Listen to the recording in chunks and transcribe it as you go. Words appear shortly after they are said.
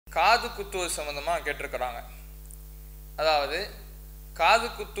காது குத்துவது சம்பந்தமாக கேட்டிருக்கிறாங்க. அதாவது காது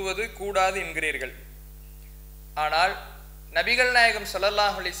குத்துவது கூடாது என்கிறீர்கள். ஆனால் நபிகள் நாயகம்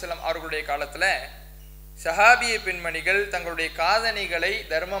ஸல்லல்லாஹு அலைஹி வஸல்லம் அவர்களுடைய காலத்தில் சஹாபிய பெண்மணிகள் தங்களுடைய காதணிகளை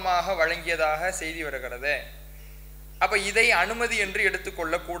தர்மமாக வழங்கியதாக செய்தி வருகிறது. அப்போ இதை அனுமதி என்று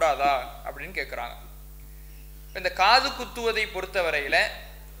எடுத்துக்கொள்ள கூடாதா அப்படின்னு கேட்குறாங்க. இந்த காது குத்துவதை பொறுத்தவரையில்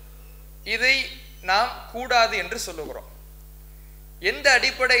இதை நாம் கூடாது என்று சொல்லுகிறோம். எந்த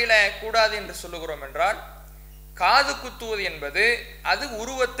அடிப்படையில் கூடாது என்று சொல்லுகிறோம் என்றால், காது குத்துவது என்பது அது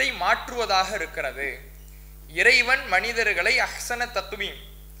உருவத்தை மாற்றுவதாக இருக்கிறது. இறைவன் மனிதர்களை அஹ்சன தத்வீம்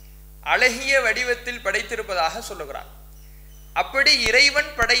அழகிய வடிவத்தில் படைத்திருப்பதாக சொல்லுகிறான். அப்படி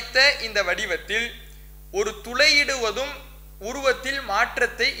இறைவன் படைத்த இந்த வடிவத்தில் ஒரு துளையிடுவதும் உருவத்தில்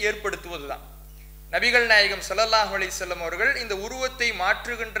மாற்றத்தை ஏற்படுத்துவதுதான். நபிகள் நாயகம் ஸல்லல்லாஹு அலைஹி வஸல்லம் அவர்கள் இந்த உருவத்தை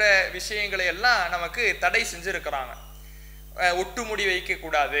மாற்றுகின்ற விஷயங்களை எல்லாம் நமக்கு தடை செஞ்சிருக்கிறாங்க. ஒட்டு முடி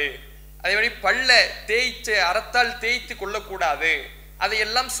வைக்கக்கூடாது, அதே மாதிரி பல்ல தேய்த்து அறத்தால் தேய்த்து கொள்ளக்கூடாது,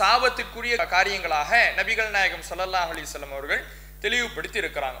 அதையெல்லாம் சாபத்திற்குரிய காரியங்களாக நபிகள் நாயகம் ஸல்லல்லாஹு அலைஹி வஸல்லம் அவர்கள் தெளிவுபடுத்தி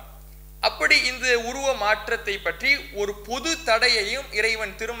இருக்கிறாங்க. அப்படி இந்த உருவ மாற்றத்தை பற்றி ஒரு பொது தடையையும்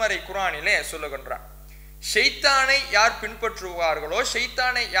இறைவன் திருமறை குர்ஆனிலே சொல்லுகின்றான். ஷைத்தானை யார் பின்பற்றுவார்களோ,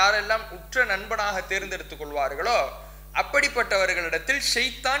 ஷைத்தானை யாரெல்லாம் உற்ற நண்பனாக தேர்ந்தெடுத்துக் கொள்வார்களோ அப்படிப்பட்டவர்களிடத்தில்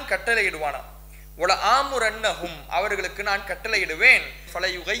ஷைத்தான் கட்டளையிடுவானாம். ஒல ஆமுரன்னஹும் அவர்களுக்கு நான் கட்டளையிடுவேன்,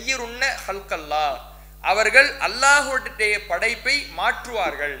 ஃபலயுகையிருன்ன ஹல்கல்லாஹ் அவர்கள் அல்லாஹ்வுடைய படைப்பை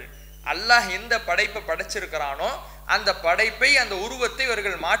மாற்றுவார்கள். அல்லாஹ் எந்த படைப்பை படைச்சிருக்கிறானோ அந்த படைப்பை அந்த உருவத்தை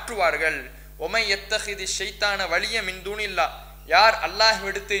இவர்கள் மாற்றுவார்கள். ஒமை யத்தஹிதி ஷைத்தான வலிய மின் தூனில்லா யார் அல்லாஹ்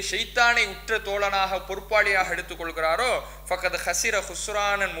எடுத்து ஷைத்தானை உற்ற தோழனாக பொறுப்பாளியாக எடுத்துக்கொள்கிறாரோ ஃபகத் ஹசிர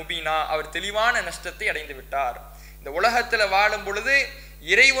ஹுஸ்ரானன் முபீனா அவர் தெளிவான நஷ்டத்தை அடைந்து விட்டார். இந்த உலகத்துல வாழும் பொழுது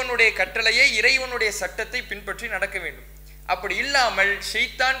இறைவனுடைய கட்டளையை இறைவனுடைய சட்டத்தை பின்பற்றி நடக்க வேண்டும். அப்படி இல்லாமல்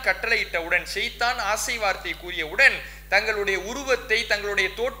ஷைத்தான் கட்டளையிட்டவுடன், ஷைத்தான் ஆசை வார்த்தை கூறியவுடன் தங்களுடைய உருவத்தை தங்களுடைய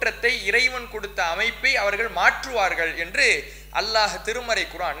தோற்றத்தை இறைவன் கொடுத்த அமைப்பை அவர்கள் மாற்றுவார்கள் என்று அல்லாஹ் திருமறை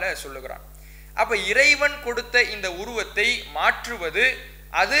குர்ஆன்ல சொல்லுகிறான். அப்ப இறைவன் கொடுத்த இந்த உருவத்தை மாற்றுவது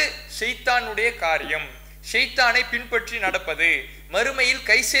அது ஷைத்தானுடைய காரியம். ஷைத்தானை பின்பற்றி நடப்பது மறுமையில்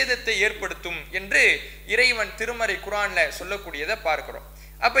கைசேதத்தை ஏற்படுத்தும் என்று இறைவன் திருமறை குர்ஆன்ல சொல்லக்கூடியதை பார்க்கிறோம்.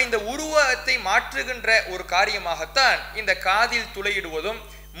 அப்ப இந்த உருவத்தை மாற்றுகின்ற ஒரு காரியமாகத்தான் இந்த காதில் துளையிடுவதும்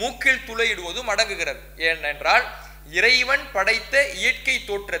மூக்கில் துளையிடுவதும் அடங்குகிறது. ஏனென்றால் இறைவன் படைத்த இயற்கை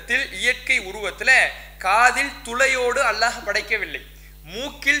தோற்றத்தில் இயற்கை உருவத்துல காதில் துளையோடு அல்லாஹ் படைக்கவில்லை,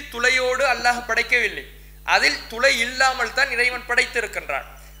 மூக்கில் துளையோடு அல்லாஹ் படைக்கவில்லை, அதில் துளை இல்லாமல் தான் இறைவன் படைத்திருக்கின்றான்.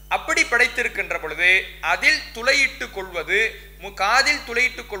 அப்படி படைத்திருக்கின்ற பொழுது அதில் துளையிட்டு கொள்வது, காதில்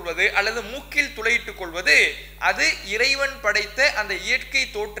துளையிட்டுக் கொள்வது அல்லது மூக்கில் துளையிட்டுக் கொள்வது அது இறைவன் படைத்த அந்த இயற்கை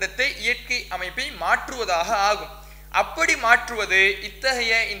தோற்றத்தை இயற்கை அமைப்பை மாற்றுவதாக ஆகும். அப்படி மாற்றுவது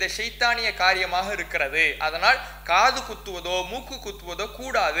இத்தகைய இந்த ஷைத்தானிய காரியமாக இருக்கிறது. அதனால் காது குத்துவதோ மூக்கு குத்துவதோ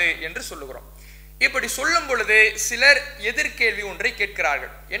கூடாது என்று சொல்லுகிறோம். இப்படி சொல்லும் பொழுது சிலர் எதிர்கேள்வி ஒன்றை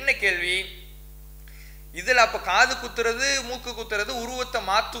கேட்கிறார்கள். என்ன கேள்வி? இதுல அப்ப காது குத்துறது மூக்கு குத்துறது உருவத்தை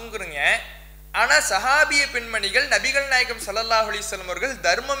மாத்துங்கிறீங்க, ஆனா சஹாபிய பெண்மணிகள் நபிகள் நாயகம் ஸல்லல்லாஹு அலைஹி வஸல்லம் அவர்கள்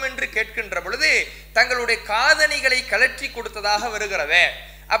தர்மம் என்று கேட்கின்ற பொழுது தங்களுடைய காதணிகளை கலற்றி கொடுத்ததாக வருகிறதே,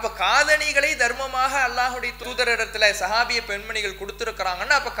 அப்ப காதணிகளை தர்மமாக அல்லாஹுடைய தூதரிடத்துல சஹாபிய பெண்மணிகள்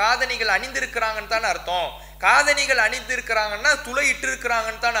கொடுத்திருக்கிறாங்கன்னா அப்ப காதணிகள் அணிந்திருக்கிறாங்கன்னு தானே அர்த்தம். காதணிகள் அணிந்திருக்கிறாங்கன்னா துளையிட்டு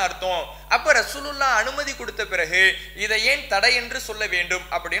இருக்கிறாங்கன்னு தானே அர்த்தம். அப்ப ரசூலுல்லாஹ் அனுமதி கொடுத்த பிறகு இதை ஏன் தடை என்று சொல்ல வேண்டும்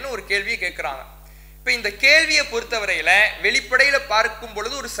அப்படின்னு ஒரு கேள்வியை கேட்கிறாங்க. இப்ப இந்த கேள்வியை பொறுத்தவரையில வெளிப்படையில பார்க்கும்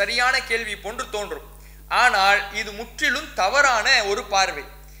பொழுது ஒரு சரியான கேள்வி போன்று தோன்றும். ஆனால் இது முற்றிலும் தவறான ஒரு பார்வை.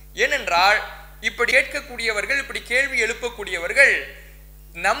 ஏனென்றால் இப்படி கேட்கக்கூடியவர்கள், இப்படி கேள்வி எழுப்பக்கூடியவர்கள்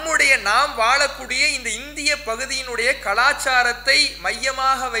நம்முடைய நாம் வாழக்கூடிய இந்த இந்திய பகுதியினுடைய கலாச்சாரத்தை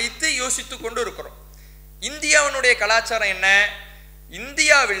மையமாக வைத்து யோசித்து கொண்டு இருக்கிறோம். இந்தியாவினுடைய கலாச்சாரம் என்ன?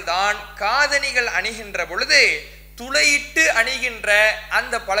 இந்தியாவில் தான் காதணிகள் அணிகின்ற பொழுது துளையிட்டு அணிகின்ற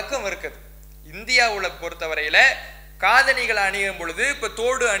அந்த பழக்கம் இருக்குது. இந்தியாவில் பொறுத்தவரையில காதணிகள் அணியும் பொழுது இப்ப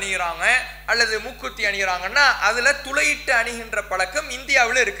தோடு அணிகிறாங்க அல்லது மூக்குத்தி அணிகிறாங்கன்னா அதுல துளையிட்டு அணிகின்ற பழக்கம்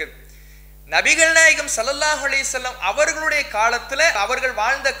இந்தியாவில் இருக்குது. நபிகள் நாயகம் ஸல்லல்லாஹு அலைஹி வஸல்லம் அவர்களுடைய காலத்துல, அவர்கள்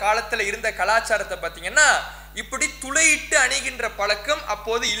வாழ்ந்த காலத்துல இருந்த கலாச்சாரத்தை பார்த்தீங்கன்னா இப்படி துளையிட்டு அணிகின்ற பழக்கம்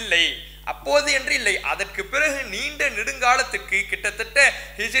அப்போது இல்லை. அப்போது என்று இல்லை, அதற்கு பிறகு நீண்ட நெடுங்காலத்துக்கு கிட்டத்தட்ட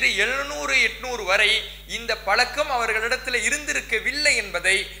ஹிஜ்ரி 700-800 வரை இந்த பழக்கம் அவர்களிடத்துல இருந்திருக்கவில்லை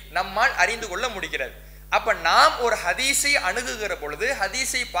என்பதை நம்மால் அறிந்து கொள்ள முடிகிறது. அப்ப நாம் ஒரு ஹதீஸை அணுகுகிற பொழுது,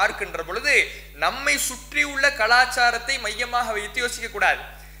 ஹதீஸை பார்க்கின்ற பொழுது நம்மை சுற்றி உள்ள கலாச்சாரத்தை மையமாக வைத்து யோசிக்க கூடாது.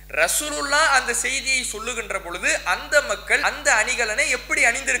 ரசூலுல்லாஹ் அந்த செய்தியை சொல்லுகின்ற பொழுது அந்த மக்கள் அந்த அணிகலனை எப்படி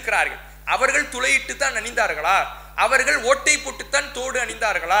அணிந்திருக்கிறார்கள், அவர்கள் துளையிட்டு தான் அணிந்தார்களா, அவர்கள் ஓட்டை போட்டுத்தான் தோடு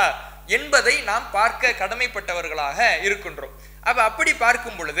அணிந்தார்களா என்பதை நாம் பார்க்க கடமைப்பட்டவர்களாக இருக்கின்றோம். அப்படி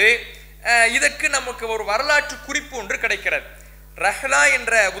பார்க்கும் பொழுது இதற்கு நமக்கு ஒரு வரலாற்று குறிப்பு ஒன்று கிடைக்கிறது. ரஹ்லா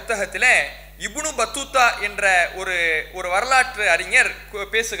என்ற புத்தகத்தில் இப்னு பத்தூத்தா என்ற ஒரு வரலாற்று அறிஞர்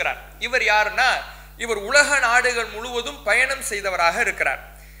பேசுகிறார். இவர் யாருன்னா, இவர் உலக நாடுகள் முழுவதும் பயணம் செய்தவராக இருக்கிறார்.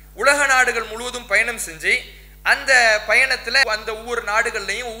 உலக நாடுகள் முழுவதும் பயணம் செஞ்சு அந்த பயணத்துல அந்த ஒவ்வொரு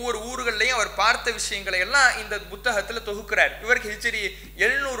நாடுகள்லையும் ஒவ்வொரு ஊர்கள்லையும் அவர் பார்த்த விஷயங்களை எல்லாம் இந்த புத்தகத்துல தொகுக்கிறார். இவருக்கு ஹிஜ்ரி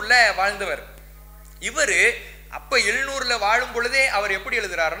 700ல வாழ்ந்தவர். இவர் அப்ப 700ல வாழும் பொழுதே அவர் எப்படி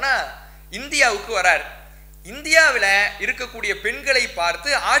எழுதுறாருன்னா, இந்தியாவுக்கு வரார். இந்தியாவில் இருக்கக்கூடிய பெண்களை பார்த்து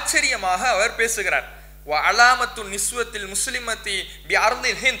ஆச்சரியமாக அவர் பேசுகிறார். அலாமத்து நிஸ்வத்தில் முஸ்லிமத்தி பி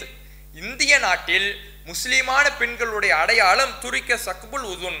அர்தில் ஹிந்த், இந்திய நாட்டில் முஸ்லிமான பெண்களுடைய அடையாளம் துரிக்க சக்புல்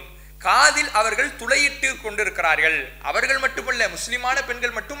உதுன், காதில் அவர்கள் துளையிட்டு கொண்டிருக்கிறார்கள். அவர்கள் மட்டுமல்ல, முஸ்லிமான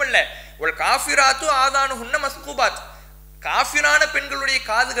பெண்கள் மட்டுமல்ல, ஒரு காஃபிராத்து ஆதானு ஹுன்ன மஸ்கூபாத், காஃபிரான பெண்களுடைய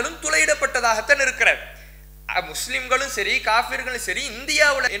காதுகளும் துளையிடப்பட்டதாகத்தான் இருக்கிறது. முஸ்லிம்களும் சரி காஃபிர்களும் சரி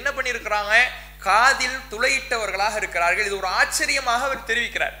இந்தியாவில் என்ன பண்ணியிருக்கிறாங்க, காதில் துளையிட்டவர்களாக இருக்கிறார்கள். இது ஒரு ஆச்சரியமாக அவர்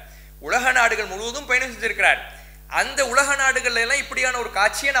தெரிவிக்கிறார். உலக நாடுகள் முழுவதும் பயணம் செஞ்சிருக்கிறார். அந்த உலக நாடுகள்ல எல்லாம் இப்படியான ஒரு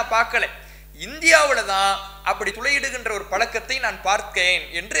காட்சியை நான் பார்க்கல, இந்தியாவில் தான் அப்படி துளையிடுகின்ற ஒரு பழக்கத்தை நான் பார்த்தேன்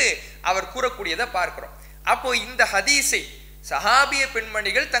என்று அவர் கூறக்கூடியதை பார்க்கிறோம். அப்போ இந்த ஹதீஸை சஹாபிய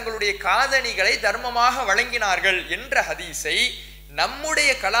பெண்மணிகள் தங்களுடைய காதணிகளை தர்மமாக வழங்கினார்கள் என்ற ஹதீஸை நம்முடைய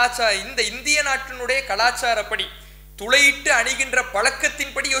இந்த இந்திய நாட்டினுடைய கலாச்சாரப்படி துளையிட்டு அணிகின்ற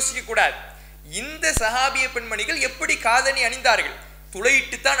பழக்கத்தின்படி யோசிக்க கூடாது. இந்த சஹாபிய பெண்மணிகள் எப்படி காதணி அணிந்தார்கள்,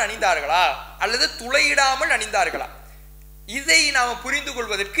 துளையிட்டு தான் அணிந்தார்களா அல்லது துளையிடாமல் அணிந்தார்களா, இதை நாம் புரிந்து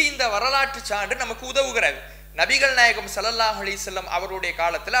கொள்வதற்கு இந்த வரலாற்று சான்று நமக்கு உதவுகிறது. நபிகள் நாயகம் ஸல்லல்லாஹு அலைஹி வஸல்லம் அவருடைய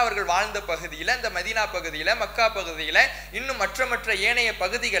காலத்துல அவர்கள் வாழ்ந்த பகுதியில, இந்த மதீனா பகுதியில, மக்கா பகுதியில, இன்னும் மற்ற ஏனைய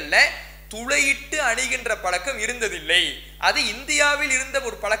பகுதிகளில் துளையிட்டு அணிகின்ற பழக்கம் இருந்ததில்லை. அது இந்தியாவில் இருந்த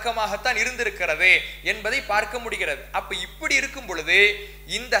ஒரு பழக்கமாகத்தான் இருந்திருக்கிறது என்பதை பார்க்க முடிகிறது. அப்ப இப்படி இருக்கும் பொழுது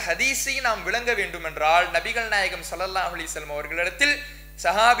இந்த ஹதீஸை நாம் விளங்க வேண்டும் என்றால், நபிகள் நாயகம் ஸல்லல்லாஹு அலைஹி வஸல்லம் அவர்களிடத்தில்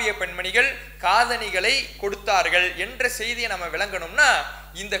சஹாபிய பெண்மணிகள் காதணிகளை கொடுத்தார்கள் என்ற செய்தியை நம்ம விளங்கணும்னா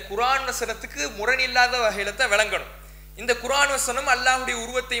இந்த குர்ஆன் வசனத்துக்கு முரணில்லாத வகையில தான் விளங்கணும். இந்த குர்ஆன் வசனம் அல்லாஹ்வுடைய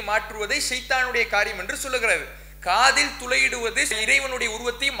உருவத்தை மாற்றுவதை ஷைத்தானுடைய காரியம் என்று சொல்லுகிறது. காதில் துளையிடுவது இறைவனுடைய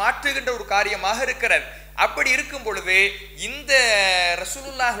உருவத்தை மாற்றுகின்ற ஒரு காரியமாக இருக்கிறது. அப்படி இருக்கும் பொழுது இந்த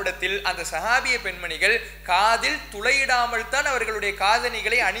ரசூலுல்லாஹ்விடத்தில் அந்த சஹாபிய பெண்மணிகள் காதில் துளையிடாமல் தான் அவர்களுடைய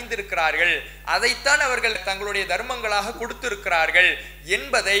காதணிகளை அணிந்திருக்கிறார்கள், அதைத்தான் அவர்கள் தங்களுடைய தர்மங்களாக கொடுத்திருக்கிறார்கள்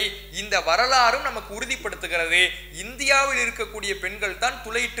என்பதை இந்த வரலாறும் நமக்கு உறுதிப்படுத்துகிறது. இந்தியாவில் இருக்கக்கூடிய பெண்கள் தான்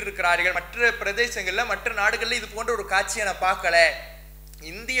துளையிட்டு இருக்கிறார்கள், மற்ற பிரதேசங்கள்ல மற்ற நாடுகள்ல இது போன்ற ஒரு காட்சியை நான் பார்க்கல.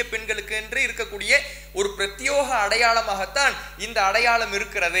 இந்திய பெண்களுக்கு என்று இருக்கக்கூடிய ஒரு பிரத்யோக அடையாளமாகத்தான் இந்த அடையாளம்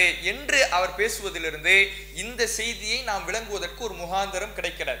இருக்கிறது என்று அவர் பேசுவதிலிருந்து இந்த செய்தியை நாம் விளங்குவதற்கு ஒரு முகாந்தரம்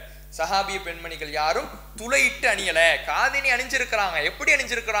கிடைக்கிறது. சஹாபிய பெண்மணிகள் யாரும் துளையிட்டு அணியல, காதணி அணிஞ்சிருக்கிறாங்க. எப்படி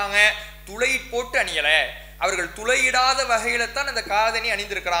அணிஞ்சிருக்கிறாங்க, துளை போட்டு அணியல, அவர்கள் துளையிடாத வகையில தான் அந்த காதணி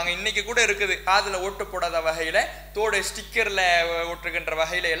அணிந்திருக்கிறாங்க. இன்னைக்கு கூட இருக்குது, காதுல ஓட்டு போடாத வகையில, தோட ஸ்டிக்கர்ல ஓட்டுகின்ற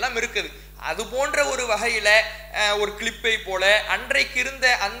வகையில எல்லாம் இருக்குது. அது போன்ற ஒரு வகையில ஒரு கிளிப்பை போல அன்றைக்கு இருந்த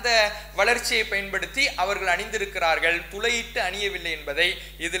அந்த வளர்ச்சியை பயன்படுத்தி அவர்கள் அணிந்திருக்கிறார்கள், துளையிட்டு அணியவில்லை என்பதை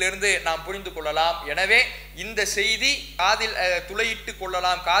இதிலிருந்து நாம் புரிந்து கொள்ளலாம். எனவே இந்த செய்தி காதில் துளையிட்டு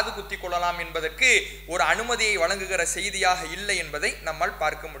கொள்ளலாம், காது குத்தி கொள்ளலாம் என்பதற்கு ஒரு அனுமதியை வழங்குகிற செய்தியாக இல்லை என்பதை நம்மால்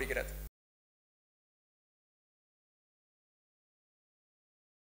பார்க்க முடிகிறது.